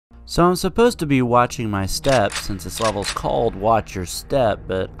So I'm supposed to be watching my step since this level's called Watch Your Step,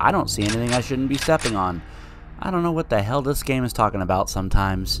 but I don't see anything I shouldn't be stepping on. I don't know what the hell this game is talking about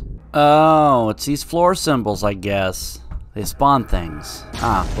sometimes. Oh, it's these floor symbols, I guess. They spawn things.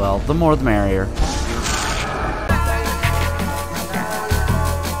 Ah, well, the more the merrier.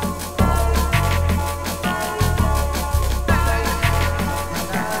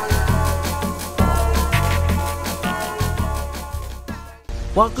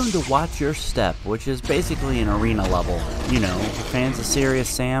 Welcome to Watch Your Step, which is basically an arena level. You know, for fans of Serious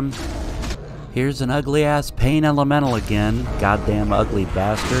Sam. Here's an ugly-ass pain elemental again. Goddamn ugly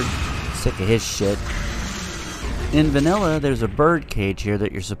bastard. Sick of his shit. In vanilla, there's a bird cage here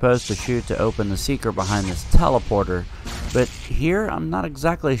that you're supposed to shoot to open the secret behind this teleporter. But here, I'm not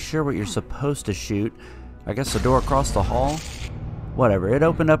exactly sure what you're supposed to shoot. I guess the door across the hall? Whatever, it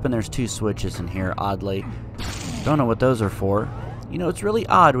opened up and there's two switches in here, oddly. Don't know what those are for. You know, it's really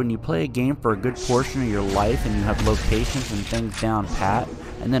odd when you play a game for a good portion of your life and you have locations and things down pat,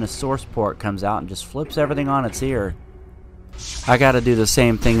 and then a source port comes out and just flips everything on its ear. I gotta do the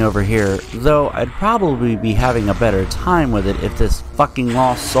same thing over here, though I'd probably be having a better time with it if this fucking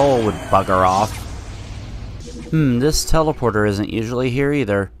lost soul would bugger off. This teleporter isn't usually here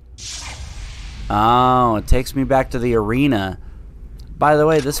either. Oh, it takes me back to the arena. By the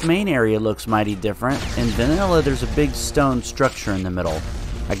way, this main area looks mighty different. In vanilla, there's a big stone structure in the middle.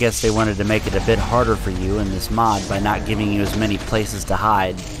 I guess they wanted to make it a bit harder for you in this mod by not giving you as many places to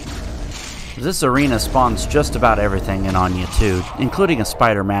hide. This arena spawns just about everything in on you too, including a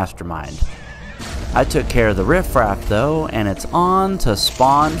spider mastermind. I took care of the riffraff though, and it's on to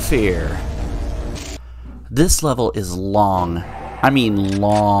spawn fear. This level is long. I mean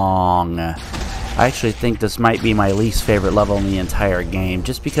long. I actually think this might be my least favorite level in the entire game,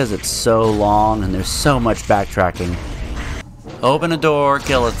 just because it's so long and there's so much backtracking. Open a door,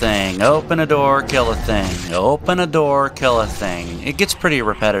 kill a thing. Open a door, kill a thing. Open a door, kill a thing. It gets pretty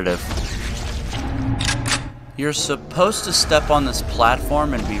repetitive. You're supposed to step on this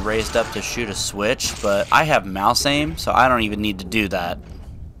platform and be raised up to shoot a switch, but I have mouse aim, so I don't even need to do that.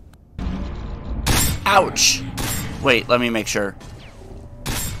 Ouch! Wait, let me make sure.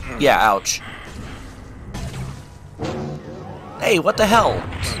 Yeah, ouch. Hey, what the hell?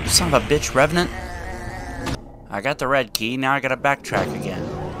 You son of a bitch, Revenant. I got the red key, now I gotta backtrack again.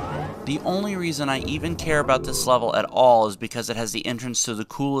 The only reason I even care about this level at all is because it has the entrance to the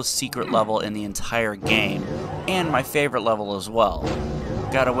coolest secret level in the entire game, and my favorite level as well.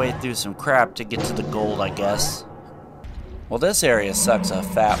 Gotta wade through some crap to get to the gold, I guess. Well, this area sucks a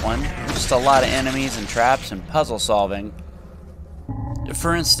fat one. Just a lot of enemies and traps and puzzle solving.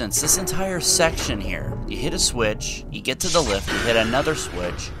 For instance, this entire section here, you hit a switch, you get to the lift, you hit another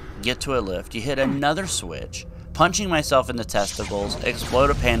switch, get to a lift, you hit another switch, punching myself in the testicles, explode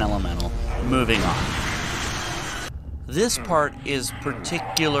a pain elemental, moving on. This part is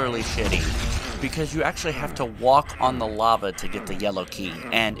particularly shitty because you actually have to walk on the lava to get the yellow key,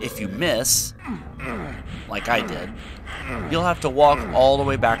 and if you miss, like I did, you'll have to walk all the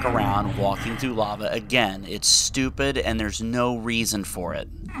way back around, walking through lava again. It's stupid and there's no reason for it.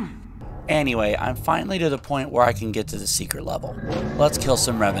 Anyway, I'm finally to the point where I can get to the secret level. Let's kill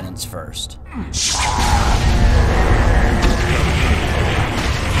some revenants first.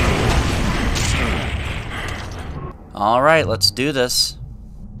 Alright, let's do this.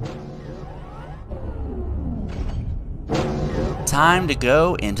 Time to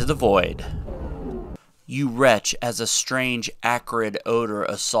go into the void. You retch as a strange, acrid odor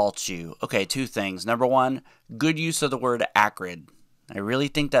assaults you. Okay, two things. Number one, good use of the word acrid. I really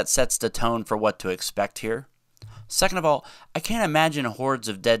think that sets the tone for what to expect here. Second of all, I can't imagine hordes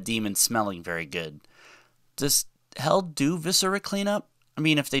of dead demons smelling very good. Does hell do viscera cleanup? I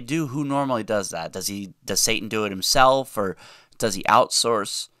mean, if they do, who normally does that? Does Satan do it himself, or does he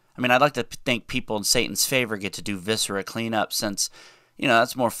outsource? I mean, I'd like to think people in Satan's favor get to do viscera cleanup since, you know,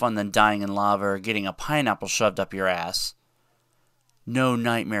 that's more fun than dying in lava or getting a pineapple shoved up your ass. No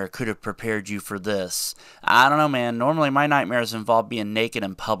nightmare could have prepared you for this. I don't know, man. Normally my nightmares involve being naked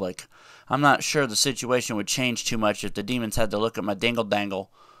in public. I'm not sure the situation would change too much if the demons had to look at my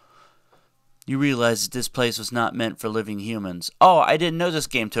dingle-dangle. You realize that this place was not meant for living humans. Oh, I didn't know this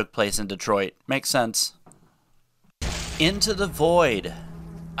game took place in Detroit. Makes sense. Into the Void.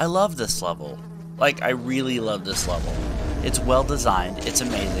 I love this level. Like, I really love this level. It's well designed, it's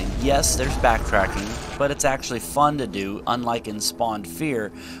amazing. Yes, there's backtracking, but it's actually fun to do, unlike in Spawned Fear,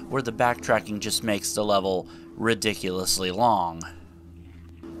 where the backtracking just makes the level ridiculously long.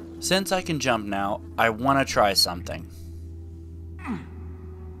 Since I can jump now, I want to try something.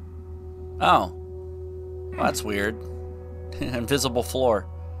 Oh. Well, that's weird. Invisible floor.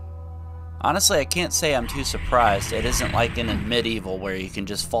 Honestly, I can't say I'm too surprised. It isn't like in a medieval where you can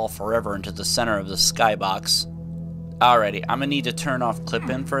just fall forever into the center of the skybox. Alrighty, I'm gonna need to turn off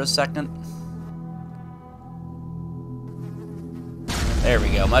clip-in for a second. There we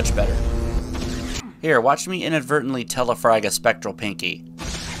go, much better. Here, watch me inadvertently telefrag a spectral pinky.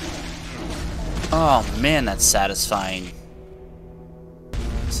 Oh man, that's satisfying.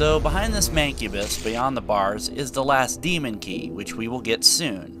 So behind this mancubus, beyond the bars, is the last demon key, which we will get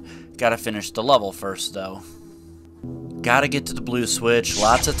soon. Gotta finish the level first though. Gotta get to the blue switch,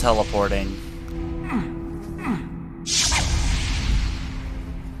 lots of teleporting.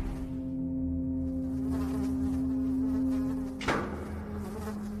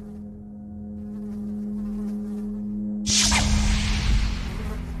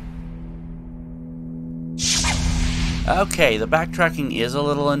 Okay, the backtracking is a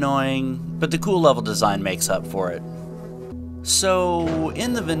little annoying, but the cool level design makes up for it. So,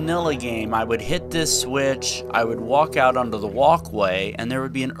 in the vanilla game, I would hit this switch, I would walk out onto the walkway, and there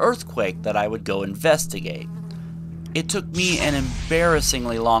would be an earthquake that I would go investigate. It took me an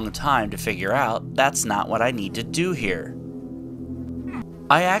embarrassingly long time to figure out that's not what I need to do here.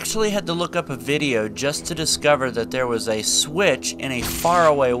 I actually had to look up a video just to discover that there was a switch in a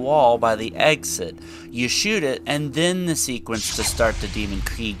faraway wall by the exit. You shoot it, and then the sequence to start the demon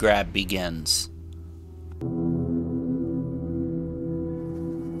key grab begins.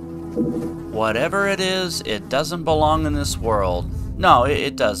 Whatever it is, it doesn't belong in this world. No,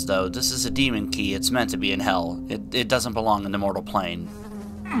 it does though. This is a demon key. It's meant to be in hell. It doesn't belong in the mortal plane.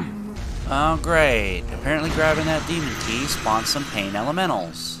 Oh great, apparently grabbing that demon key spawns some pain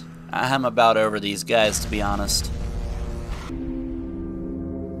elementals. I'm about over these guys, to be honest.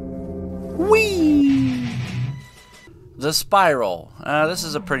 Whee! The Spiral. This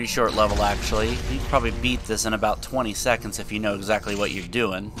is a pretty short level actually. You can probably beat this in about 20 seconds if you know exactly what you're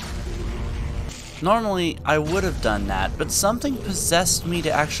doing. Normally, I would have done that, but something possessed me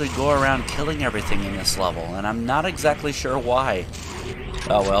to actually go around killing everything in this level, and I'm not exactly sure why.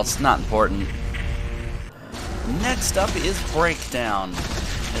 Oh well, it's not important. Next up is Breakdown.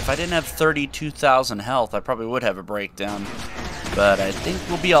 If I didn't have 32,000 health, I probably would have a breakdown, but I think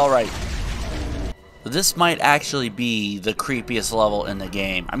we'll be alright. This might actually be the creepiest level in the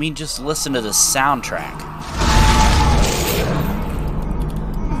game. I mean, just listen to the soundtrack.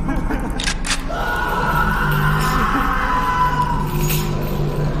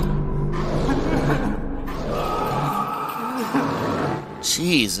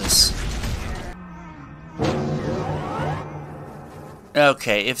 Jesus.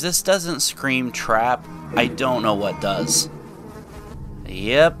 Okay, if this doesn't scream trap, I don't know what does.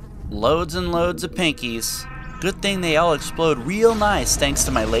 Yep, loads and loads of pinkies. Good thing they all explode real nice thanks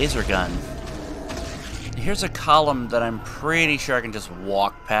to my laser gun. Here's a column that I'm pretty sure I can just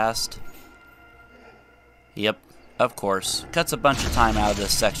walk past. Yep, of course. Cuts a bunch of time out of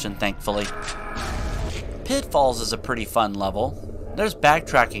this section, thankfully. Pitfalls is a pretty fun level. There's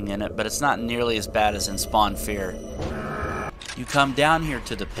backtracking in it, but it's not nearly as bad as in Spawn Fear. You come down here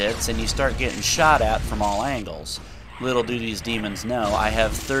to the pits and you start getting shot at from all angles. Little do these demons know, I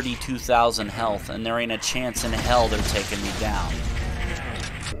have 32,000 health and there ain't a chance in hell they're taking me down.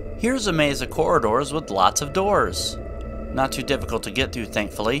 Here's a maze of corridors with lots of doors. Not too difficult to get through,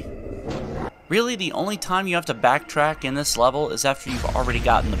 thankfully. Really, the only time you have to backtrack in this level is after you've already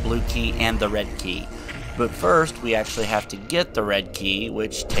gotten the blue key and the red key. But first, we actually have to get the red key,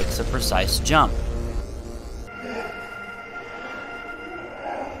 which takes a precise jump.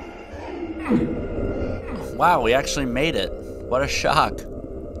 Wow, we actually made it. What a shock.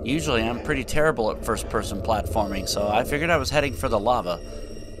 Usually I'm pretty terrible at first-person platforming, so I figured I was heading for the lava.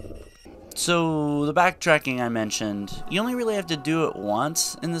 So, the backtracking I mentioned, you only really have to do it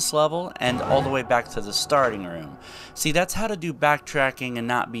once in this level, and all the way back to the starting room. See, that's how to do backtracking and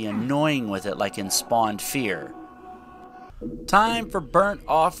not be annoying with it like in Spawn Fear. Time for Burnt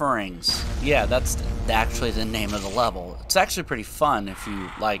Offerings. Yeah, that's actually the name of the level. It's actually pretty fun if you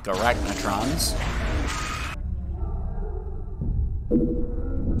like arachnotrons.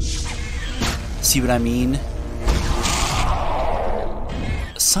 See what I mean?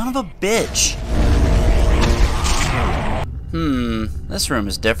 Son of a bitch! This room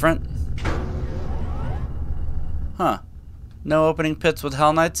is different. Huh. No opening pits with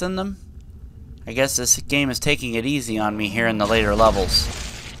Hell Knights in them? I guess this game is taking it easy on me here in the later levels.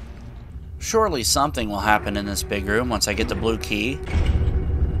 Surely something will happen in this big room once I get the blue key.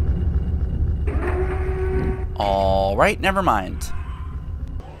 Alright, never mind.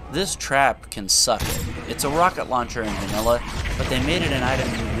 This trap can suck it. It's a rocket launcher in vanilla, but they made it an item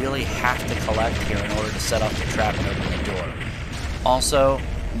you really have to collect here in order to set off the trap and open the door. Also,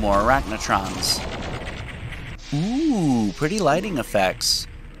 More arachnotrons. Ooh, pretty lighting effects.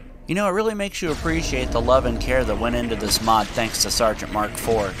 You know, it really makes you appreciate the love and care that went into this mod thanks to Sergeant Mark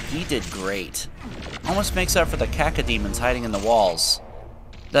IV. He did great. Almost makes up for the cacodemons hiding in the walls.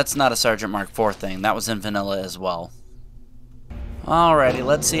 That's not a Sergeant Mark IV thing, that was in vanilla as well. Alrighty,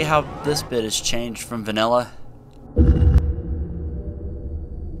 let's see how this bit has changed from vanilla.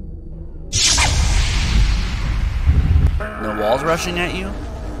 No walls rushing at you?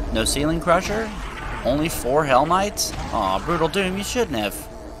 No ceiling crusher? Only 4 Hell Knights? Aw, Brutal Doom, you shouldn't have.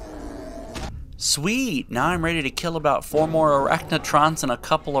 Sweet! Now I'm ready to kill about 4 more arachnotrons and a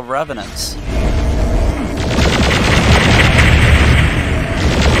couple of revenants.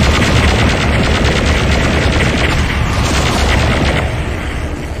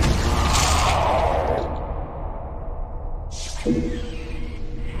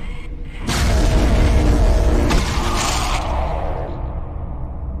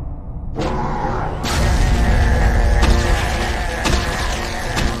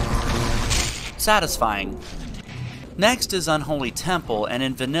 Satisfying. Next is Unholy Temple, and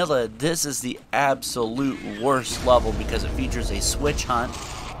in vanilla this is the absolute worst level because it features a switch hunt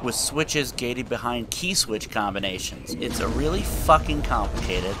with switches gated behind key switch combinations. It's a really fucking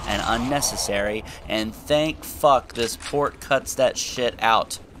complicated and unnecessary, and thank fuck this port cuts that shit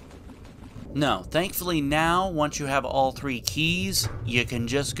out. No, thankfully now, once you have all 3 keys, you can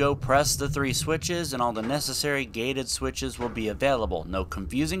just go press the 3 switches and all the necessary gated switches will be available. No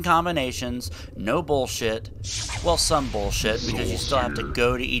confusing combinations, no bullshit. Well, some bullshit, because you still have to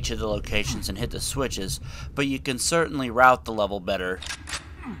go to each of the locations and hit the switches, but you can certainly route the level better.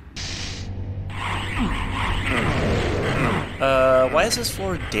 Why is this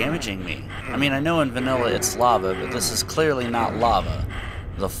floor damaging me? I mean, I know in vanilla it's lava, but this is clearly not lava.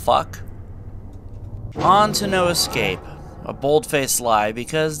 The fuck? On to no escape. A bold-faced lie,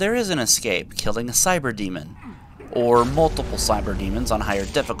 because there is an escape, killing a cyber demon. Or multiple cyber demons on higher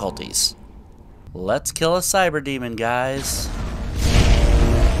difficulties. Let's kill a cyber demon, guys.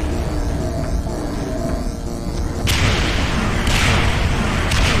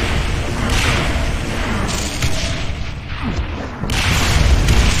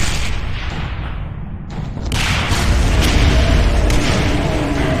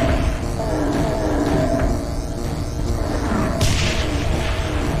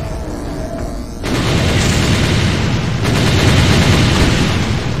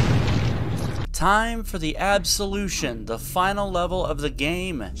 Time for the absolution, the final level of the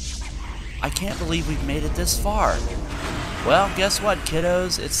game. I can't believe we've made it this far. Well, guess what,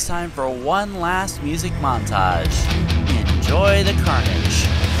 kiddos? It's time for one last music montage. Enjoy the carnage.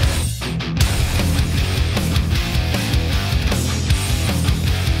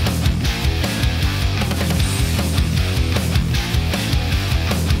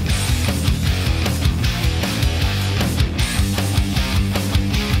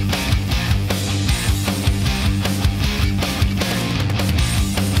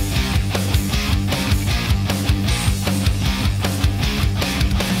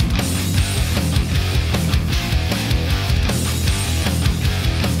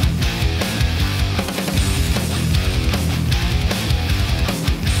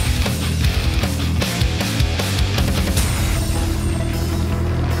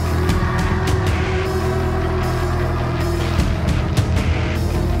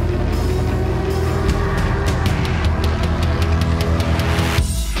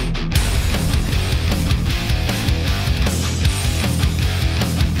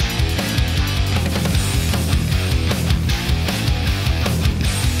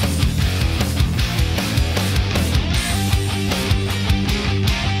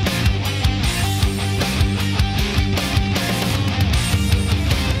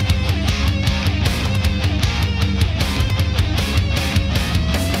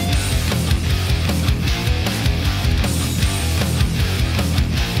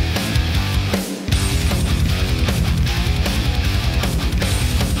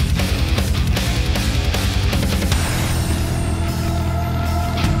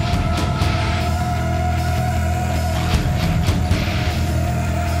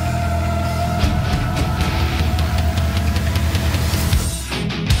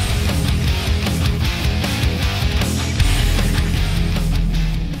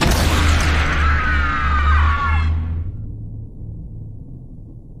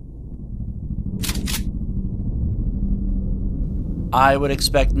 I would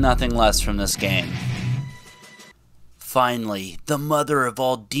expect nothing less from this game. Finally, the mother of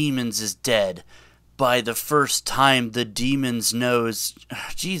all demons is dead. By the first time the demons knows...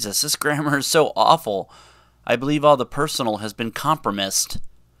 Jesus, this grammar is so awful. I believe all the personal has been compromised.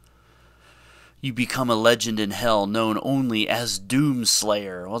 You become a legend in hell known only as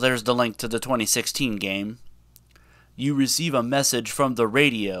Doomslayer. Well, there's the link to the 2016 game. You receive a message from the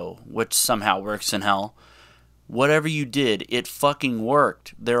radio, which somehow works in hell. Whatever you did, it fucking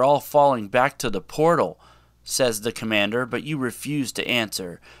worked. They're all falling back to the portal, says the commander, but you refuse to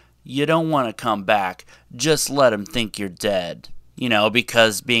answer. You don't want to come back. Just let them think you're dead. You know,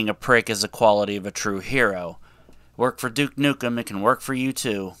 because being a prick is a quality of a true hero. Work for Duke Nukem, it can work for you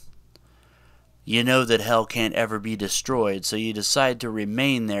too. You know that hell can't ever be destroyed, so you decide to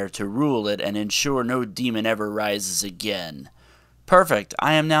remain there to rule it and ensure no demon ever rises again. Perfect,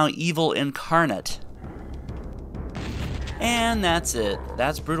 I am now evil incarnate. And that's it.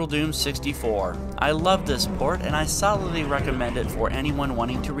 That's Brutal Doom 64. I love this port, and I solidly recommend it for anyone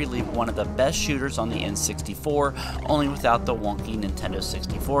wanting to relive one of the best shooters on the N64, only without the wonky Nintendo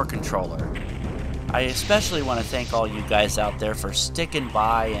 64 controller. I especially want to thank all you guys out there for sticking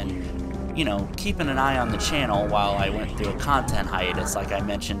by and, you know, keeping an eye on the channel while I went through a content hiatus like I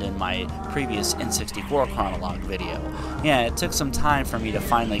mentioned in my previous N64 chronologue video. Yeah, it took some time for me to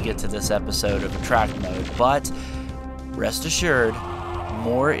finally get to this episode of Attract Mode, but rest assured,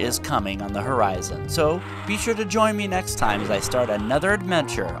 more is coming on the horizon. So be sure to join me next time as I start another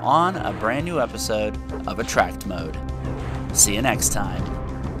adventure on a brand new episode of Attract Mode. See you next time.